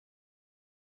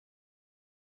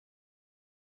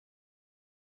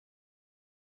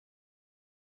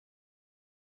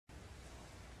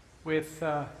With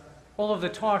all of the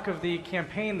talk of the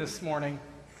campaign this morning,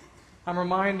 I'm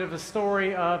reminded of a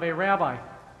story of a rabbi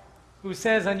who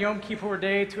says on Yom Kippur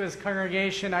Day to his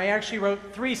congregation, I actually wrote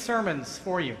 3 sermons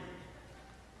for you.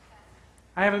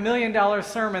 I have a $1 million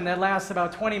sermon that lasts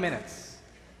about 20 minutes.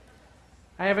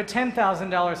 I have a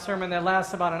 $10,000 sermon that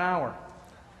lasts about an hour.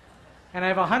 And I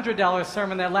have a $100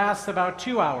 sermon that lasts about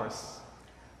 2 hours.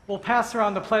 We'll pass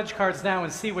around the pledge cards now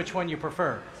and see which one you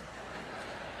prefer.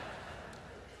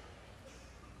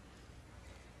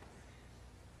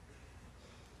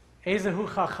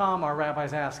 Ezehu Chacham, our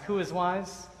rabbis ask, who is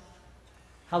wise?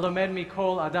 Halomed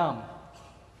Mikol Adam,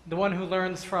 the one who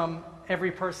learns from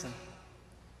every person.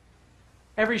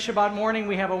 Every Shabbat morning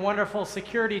we have a wonderful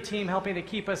security team helping to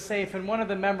keep us safe, and one of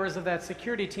the members of that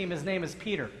security team, his name is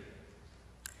Peter.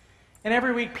 And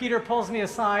every week Peter pulls me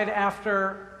aside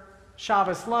after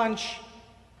Shabbos lunch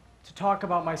to talk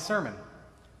about my sermon.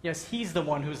 Yes, he's the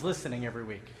one who's listening every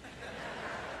week.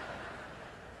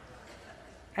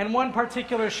 And one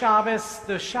particular Shabbos,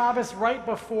 the Shabbos right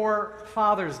before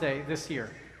Father's Day this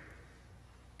year,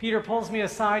 Peter pulls me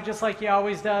aside just like he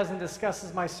always does and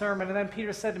discusses my sermon. And then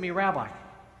Peter said to me, Rabbi, he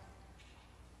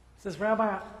says,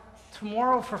 Rabbi,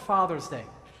 tomorrow for Father's Day,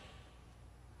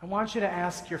 I want you to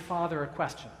ask your father a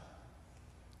question.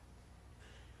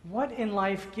 What in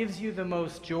life gives you the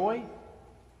most joy?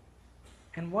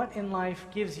 And what in life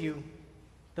gives you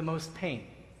the most pain?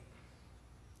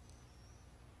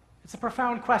 It's a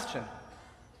profound question.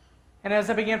 And as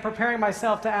I began preparing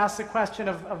myself to ask the question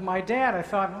of my dad, I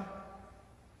thought, well,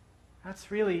 that's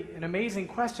really an amazing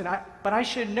question. But I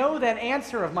should know that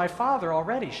answer of my father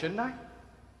already, shouldn't I?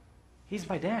 He's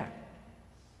my dad.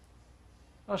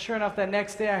 Well, sure enough, that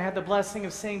next day I had the blessing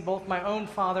of seeing both my own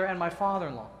father and my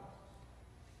father-in-law.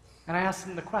 And I asked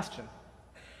him the question,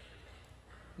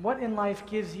 what in life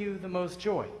gives you the most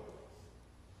joy?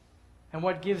 And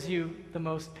what gives you the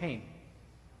most pain?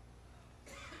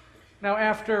 Now,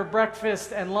 after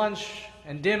breakfast and lunch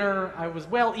and dinner, I was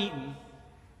well eaten,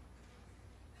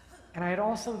 and I had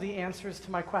also the answers to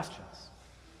my questions.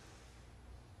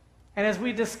 And as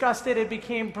we discussed it, it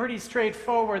became pretty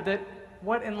straightforward that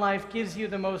what in life gives you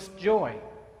the most joy?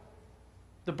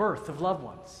 The birth of loved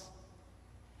ones.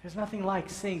 There's nothing like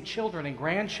seeing children and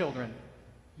grandchildren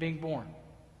being born.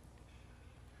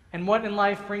 And what in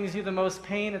life brings you the most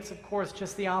pain? It's, of course,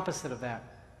 just the opposite of that.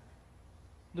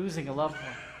 Losing a loved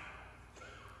one.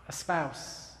 A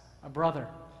spouse, a brother,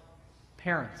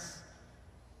 parents.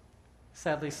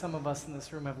 Sadly, some of us in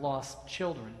this room have lost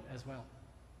children as well.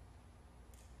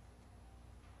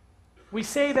 We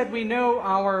say that we know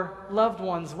our loved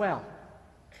ones well.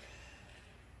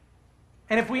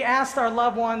 And if we asked our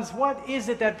loved ones, what is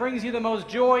it that brings you the most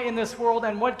joy in this world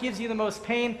and what gives you the most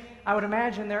pain, I would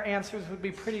imagine their answers would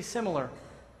be pretty similar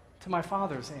to my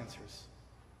father's answers.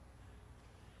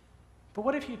 But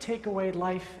what if you take away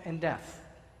life and death?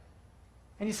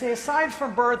 And you say, aside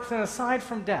from birth and aside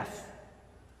from death,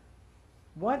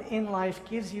 what in life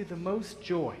gives you the most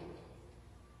joy?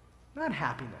 Not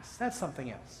happiness, that's something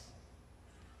else.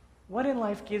 What in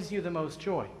life gives you the most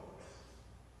joy?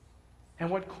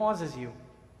 And what causes you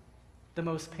the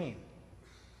most pain?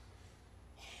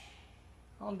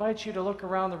 I'll invite you to look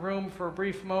around the room for a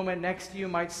brief moment. Next to you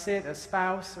might sit a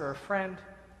spouse or a friend,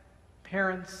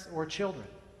 parents or children.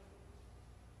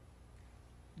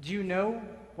 Do you know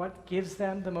what gives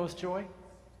them the most joy?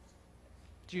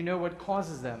 Do you know what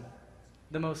causes them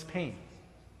the most pain?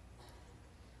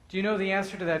 Do you know the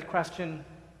answer to that question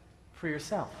for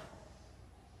yourself?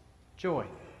 Joy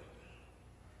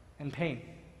and pain.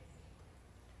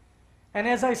 And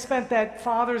as I spent that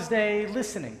Father's Day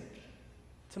listening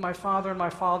to my father and my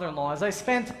father-in-law, as I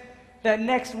spent that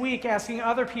next week asking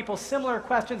other people similar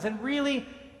questions and really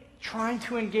trying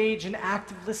to engage in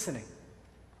active listening,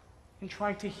 and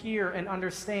trying to hear and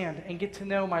understand and get to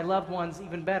know my loved ones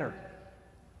even better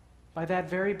by that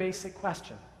very basic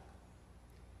question,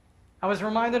 I was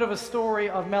reminded of a story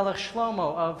of Melech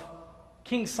Shlomo, of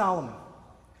King Solomon.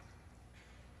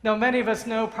 Now, many of us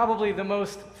know probably the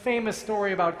most famous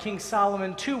story about King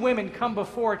Solomon. 2 women come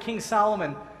before King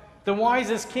Solomon, the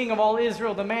wisest king of all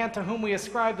Israel, the man to whom we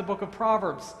ascribe the book of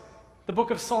Proverbs, the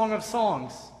book of Song of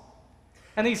Songs.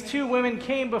 And these 2 women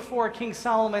came before King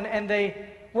Solomon, and they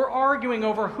were arguing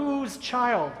over whose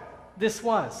child this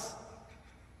was.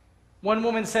 One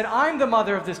woman said, I'm the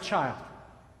mother of this child.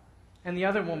 And the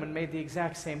other woman made the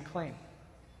exact same claim.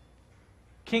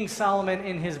 King Solomon,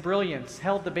 in his brilliance,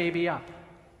 held the baby up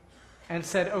and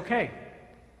said, okay,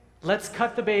 let's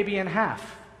cut the baby in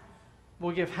half.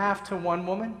 We'll give half to one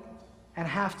woman and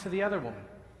half to the other woman.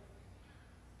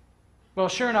 Well,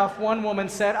 sure enough, one woman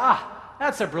said,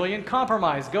 that's a brilliant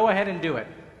compromise. Go ahead and do it.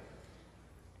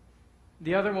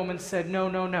 The other woman said, "No,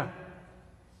 no, no.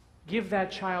 Give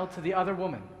that child to the other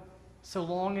woman, so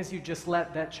long as you just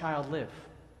let that child live."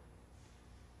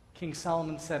 King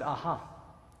Solomon said, "Aha,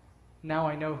 now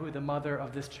I know who the mother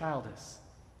of this child is.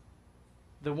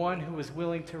 The one who was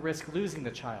willing to risk losing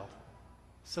the child,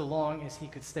 so long as he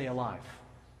could stay alive.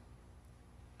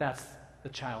 That's the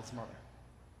child's mother."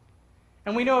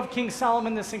 And we know of King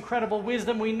Solomon this incredible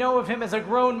wisdom. We know of him as a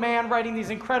grown man writing these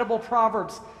incredible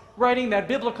proverbs, writing that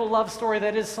biblical love story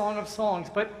that is Song of Songs.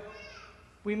 But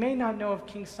we may not know of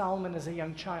King Solomon as a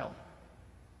young child.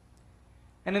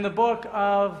 And in the book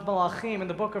of Malachim, in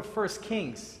the book of 1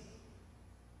 Kings,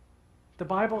 the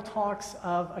Bible talks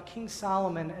of a King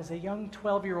Solomon as a young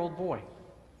 12-year-old boy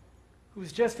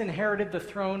who's just inherited the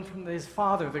throne from his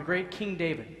father, the great King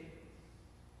David.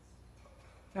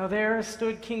 Now there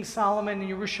stood King Solomon in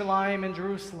Jerusalem, in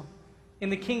Jerusalem, in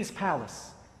the king's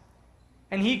palace.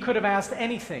 And he could have asked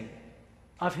anything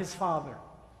of his father.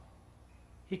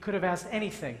 He could have asked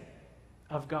anything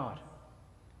of God.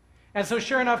 And so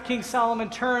sure enough, King Solomon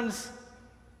turns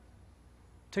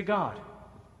to God.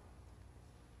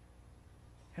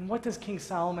 And what does King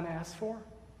Solomon ask for?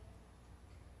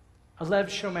 A lev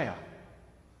shomea,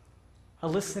 a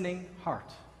listening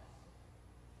heart.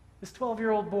 This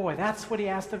 12-year-old boy, that's what he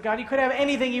asked of God. He could have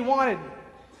anything he wanted,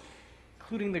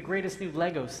 including the greatest new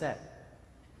Lego set.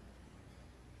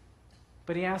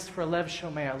 But he asked for a lev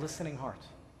shomea, a listening heart.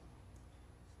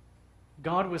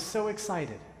 God was so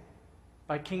excited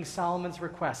by King Solomon's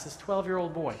request, this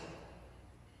 12-year-old boy,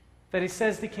 that he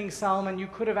says to King Solomon, "You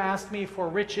could have asked me for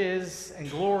riches and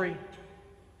glory.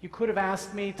 You could have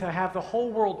asked me to have the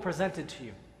whole world presented to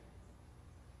you.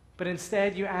 But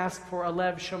instead you asked for a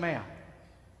lev shomea,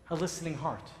 a listening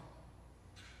heart.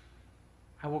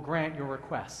 I will grant your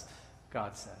request,"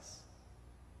 God says.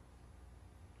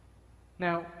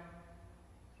 Now,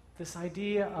 this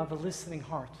idea of a listening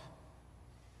heart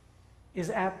is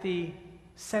at the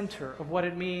center of what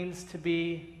it means to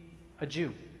be a Jew.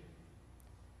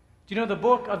 Do you know the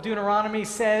book of Deuteronomy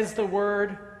says the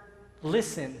word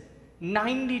listen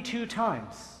 92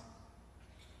 times?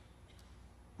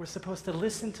 We're supposed to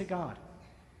listen to God.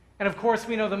 And of course,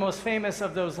 we know the most famous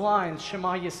of those lines,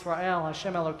 Shema Yisrael,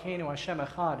 Hashem Elokeinu, Hashem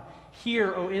Echad.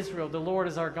 Hear, O Israel, the Lord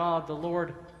is our God, the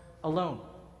Lord alone.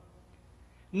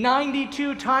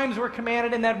 92 times we're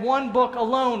commanded in that one book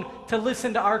alone to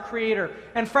listen to our Creator.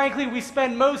 And frankly, we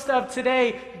spend most of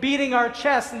today beating our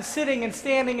chests and sitting and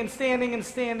standing and standing and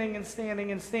standing and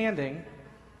standing and standing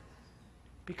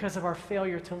because of our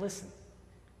failure to listen.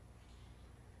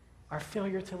 Our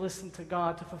failure to listen to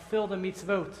God, to fulfill the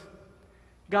mitzvot.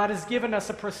 God has given us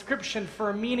a prescription for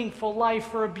a meaningful life,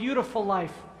 for a beautiful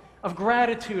life of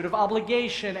gratitude, of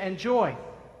obligation, and joy.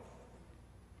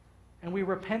 And we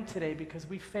repent today because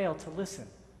we fail to listen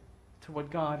to what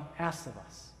God asks of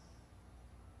us.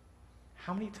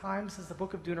 How many times does the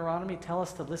book of Deuteronomy tell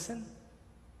us to listen?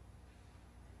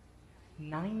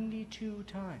 92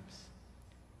 times.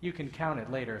 You can count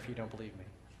it later if you don't believe me.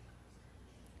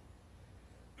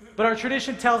 But our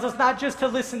tradition tells us not just to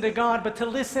listen to God, but to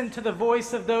listen to the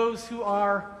voice of those who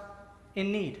are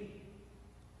in need.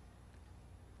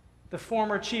 The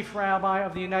former chief rabbi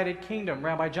of the United Kingdom,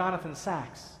 Rabbi Jonathan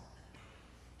Sacks,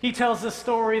 he tells the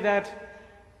story that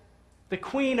the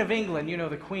Queen of England, you know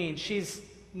the Queen, she's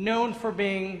known for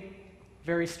being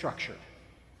very structured,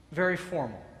 very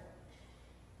formal.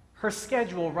 Her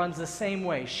schedule runs the same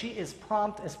way. She is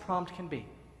prompt as prompt can be.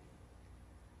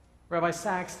 Rabbi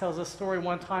Sacks tells a story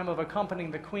one time of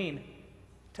accompanying the Queen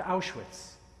to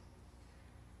Auschwitz.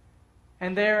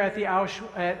 And there at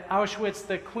Auschwitz,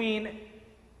 the Queen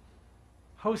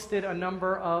hosted a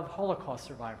number of Holocaust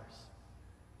survivors.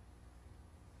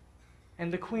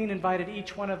 And the Queen invited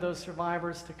each one of those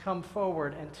survivors to come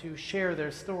forward and to share their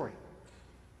story.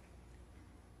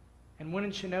 And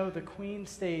wouldn't you know, the Queen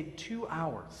stayed 2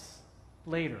 hours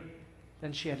later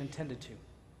than she had intended to.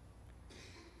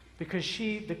 Because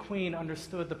she, the Queen,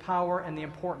 understood the power and the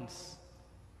importance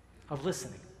of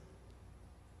listening.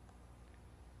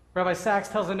 Rabbi Sacks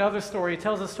tells another story. He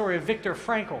tells the story of Viktor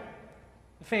Frankl,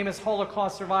 the famous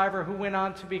Holocaust survivor who went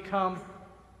on to become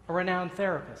a renowned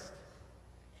therapist.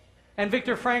 And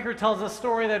Viktor Frankl tells a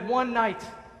story that one night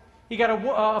he got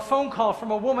a phone call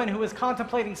from a woman who was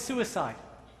contemplating suicide.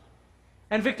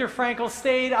 And Viktor Frankl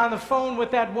stayed on the phone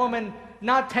with that woman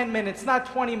not 10 minutes, not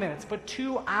 20 minutes, but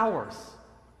 2 hours.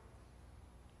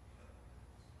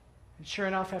 And sure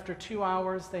enough, after 2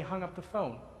 hours, they hung up the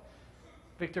phone.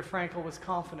 Viktor Frankl was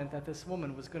confident that this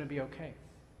woman was going to be okay.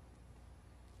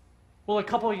 Well, a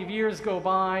couple of years go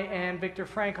by, and Viktor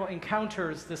Frankl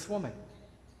encounters this woman.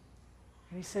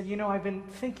 And he said, you know, I've been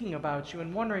thinking about you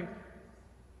and wondering,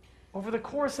 Over the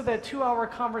course of that 2-hour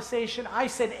conversation, I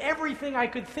said everything I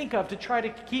could think of to try to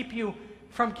keep you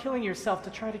from killing yourself, to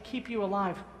try to keep you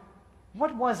alive.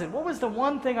 What was it? What was the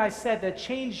one thing I said that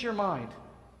changed your mind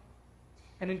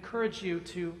and encouraged you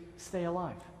to stay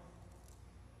alive?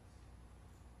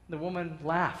 The woman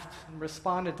laughed and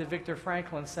responded to Viktor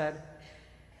Frankl and said,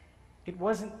 "It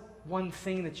wasn't one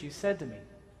thing that you said to me.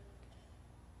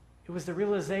 It was the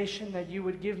realization that you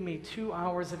would give me 2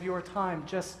 hours of your time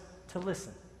just to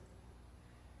listen.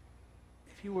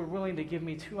 If you were willing to give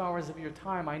me 2 hours of your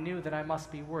time, I knew that I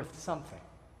must be worth something."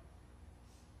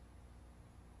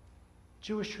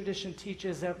 Jewish tradition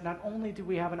teaches that not only do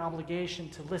we have an obligation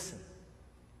to listen,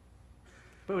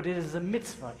 but it is a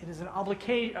mitzvah, it is an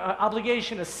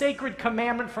obligation, a sacred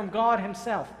commandment from God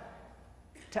Himself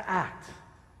to act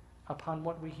upon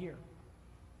what we hear.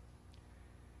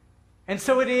 And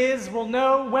so it is, we'll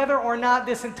know whether or not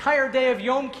this entire day of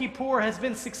Yom Kippur has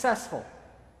been successful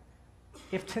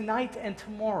if tonight and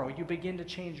tomorrow you begin to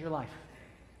change your life.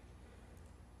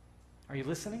 Are you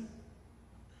listening?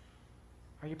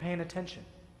 Are you paying attention?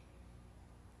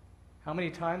 How many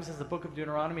times does the book of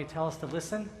Deuteronomy tell us to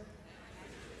listen?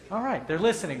 All right, they're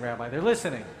listening, Rabbi, they're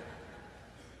listening.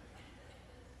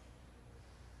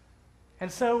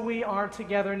 And so we are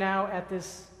together now at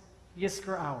this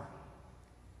Yizkor hour.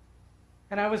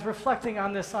 And I was reflecting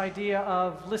on this idea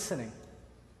of listening.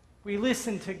 We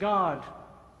listen to God,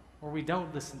 or we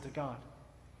don't listen to God.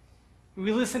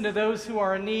 We listen to those who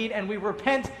are in need, and we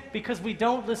repent because we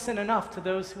don't listen enough to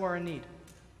those who are in need.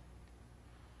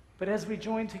 But as we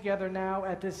join together now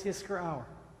at this Yizkor hour,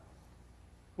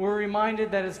 we're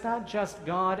reminded that it's not just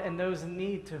God and those in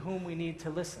need to whom we need to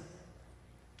listen.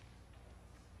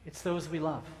 It's those we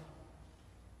love.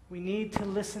 We need to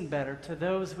listen better to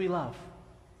those we love.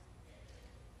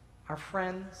 Our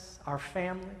friends, our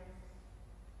family,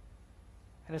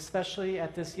 and especially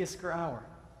at this Yizkor hour.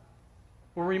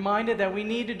 We're reminded that we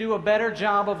need to do a better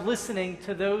job of listening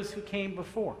to those who came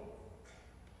before.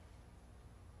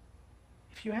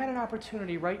 If you had an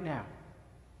opportunity right now,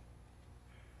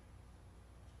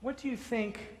 what do you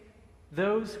think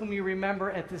those whom you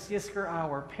remember at this Yizkor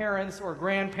hour, parents or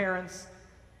grandparents,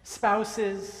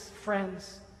 spouses,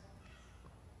 friends,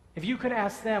 if you could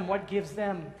ask them what gave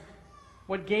them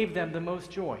the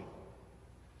most joy,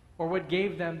 or what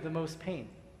gave them the most pain,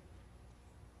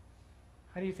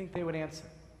 how do you think they would answer?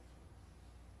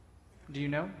 Do you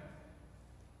know?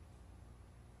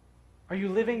 Are you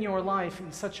living your life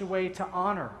in such a way to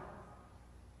honor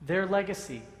their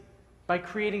legacy by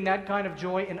creating that kind of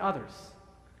joy in others,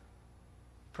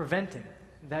 preventing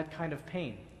that kind of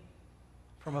pain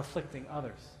from afflicting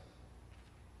others?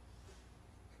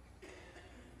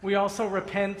 We also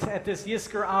repent at this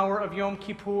Yizkor hour of Yom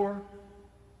Kippur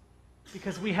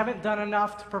because we haven't done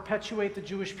enough to perpetuate the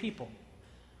Jewish people.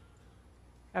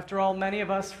 After all, many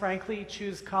of us, frankly,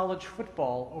 choose college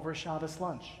football over Shabbos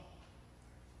lunch.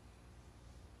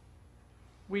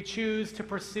 We choose to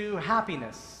pursue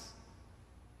happiness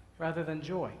rather than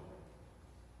joy.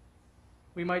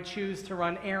 We might choose to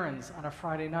run errands on a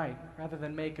Friday night rather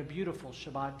than make a beautiful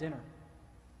Shabbat dinner.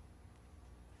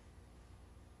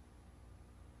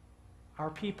 Our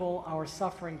people are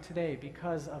suffering today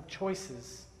because of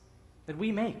choices that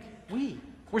we make.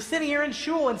 We're sitting here in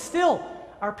shul, and still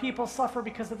our people suffer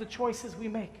because of the choices we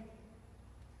make.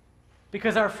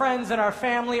 Because our friends and our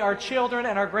family, our children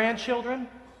and our grandchildren,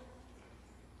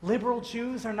 liberal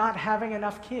Jews are not having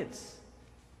enough kids.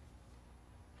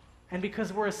 And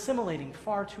because we're assimilating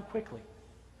far too quickly.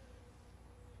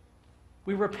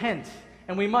 We repent,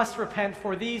 and we must repent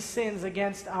for these sins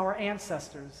against our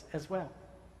ancestors as well.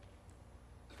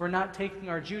 For not taking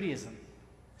our Judaism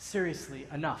seriously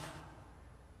enough.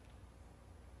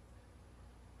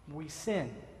 We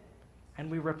sin and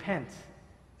we repent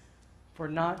for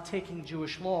not taking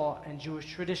Jewish law and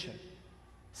Jewish tradition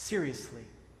seriously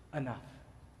enough.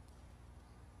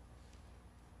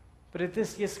 But at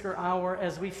this Yizkor hour,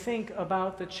 as we think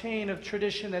about the chain of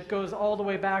tradition that goes all the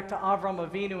way back to Avram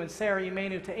Avinu and Sarah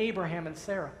Imenu, to Abraham and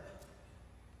Sarah,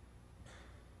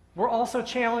 we're also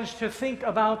challenged to think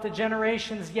about the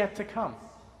generations yet to come.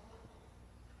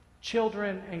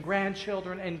 Children and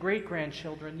grandchildren and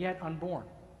great-grandchildren yet unborn.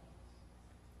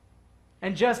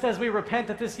 And just as we repent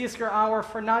at this Yizkor hour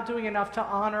for not doing enough to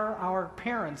honor our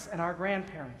parents and our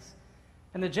grandparents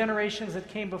and the generations that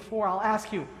came before, I'll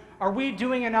ask you, are we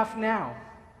doing enough now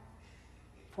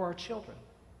for our children,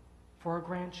 for our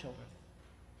grandchildren,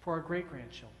 for our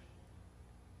great-grandchildren?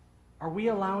 Are we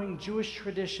allowing Jewish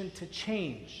tradition to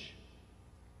change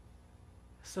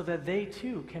so that they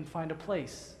too can find a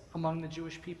place among the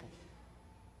Jewish people?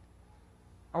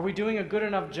 Are we doing a good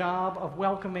enough job of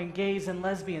welcoming gays and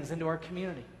lesbians into our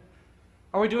community?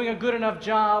 Are we doing a good enough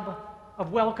job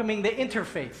of welcoming the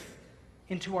interfaith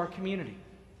into our community?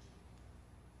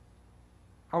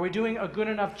 Are we doing a good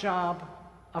enough job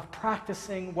of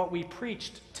practicing what we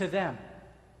preached to them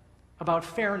about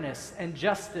fairness and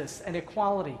justice and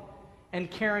equality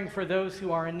and caring for those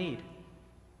who are in need?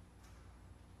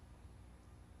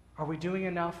 Are we doing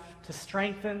enough to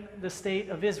strengthen the state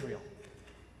of Israel,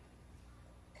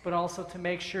 but also to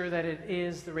make sure that it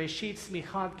is the Reshit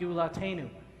Smichat Geulatenu,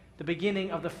 the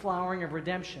beginning of the flowering of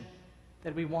redemption,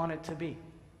 that we want it to be?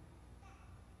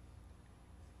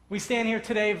 We stand here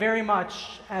today very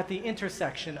much at the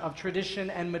intersection of tradition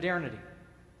and modernity.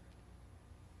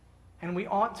 And we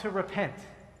ought to repent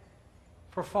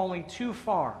for falling too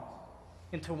far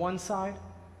into one side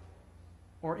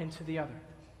or into the other.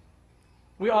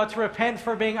 We ought to repent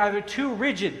for being either too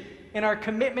rigid in our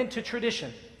commitment to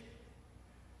tradition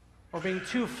or being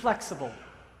too flexible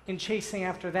in chasing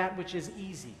after that which is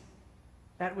easy,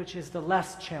 that which is the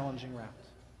less challenging route.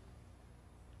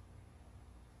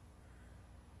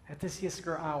 At this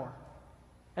Yizkor hour,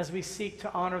 as we seek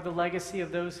to honor the legacy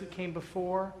of those who came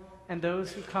before and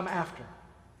those who come after,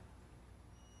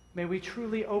 may we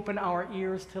truly open our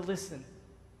ears to listen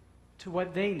to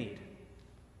what they need,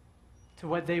 to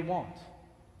what they want.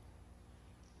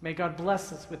 May God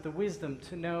bless us with the wisdom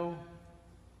to know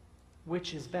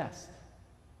which is best.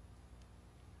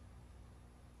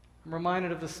 I'm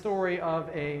reminded of the story of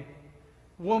a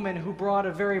woman who brought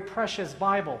a very precious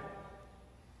Bible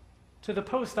to the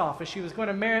post office. She was going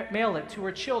to mail it to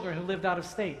her children who lived out of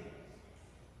state.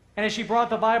 And as she brought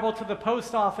the Bible to the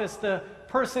post office, the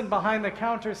person behind the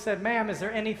counter said, "Ma'am, is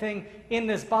there anything in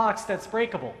this box that's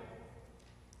breakable?"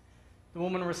 The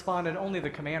woman responded, "Only the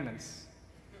commandments."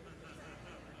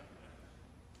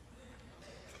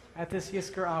 At this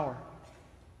Yizkor hour,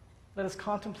 let us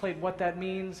contemplate what that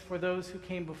means for those who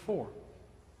came before.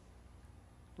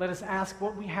 Let us ask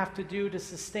what we have to do to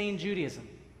sustain Judaism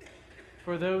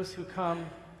for those who come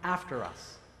after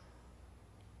us.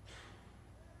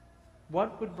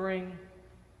 What would bring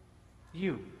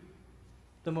you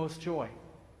the most joy?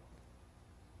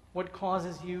 What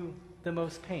causes you the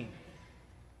most pain?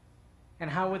 And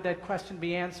how would that question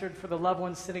be answered for the loved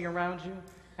ones sitting around you?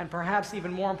 And perhaps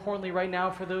even more importantly right now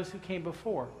for those who came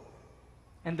before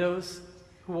and those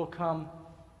who will come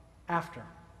after.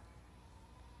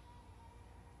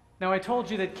 Now, I told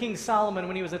you that King Solomon,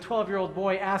 when he was a 12-year-old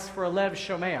boy, asked for a lev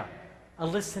shomea, a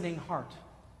listening heart.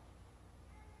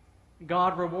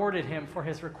 God rewarded him for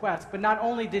his request. But not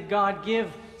only did God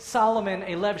give Solomon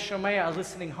a lev shomea, a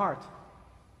listening heart,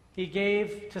 he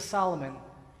gave to Solomon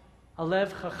a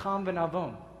lev chacham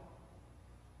v'navon,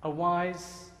 a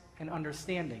wise and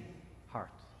understanding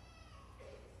heart.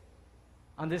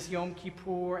 On this Yom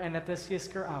Kippur and at this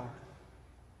Yizkor hour,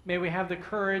 may we have the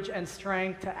courage and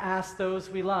strength to ask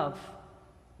those we love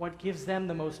what gives them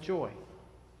the most joy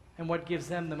and what gives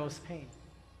them the most pain.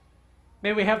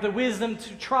 May we have the wisdom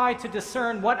to try to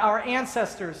discern what our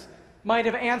ancestors might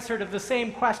have answered of the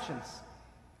same questions.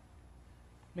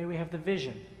 May we have the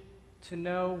vision to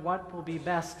know what will be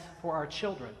best for our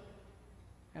children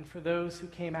and for those who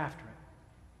came after it.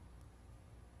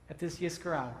 At this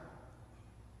Yizkor hour,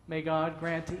 may God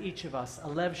grant to each of us a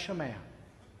lev shomea,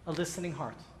 a listening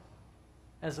heart,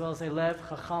 as well as a lev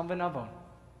chacham v'navon,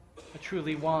 a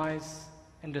truly wise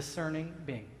and discerning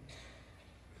being.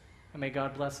 And may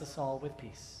God bless us all with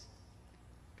peace.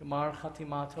 Gemar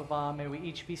chatima tova, may we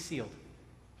each be sealed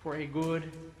for a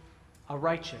good, a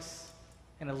righteous,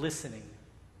 and a listening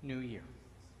new year.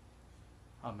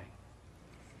 Amen.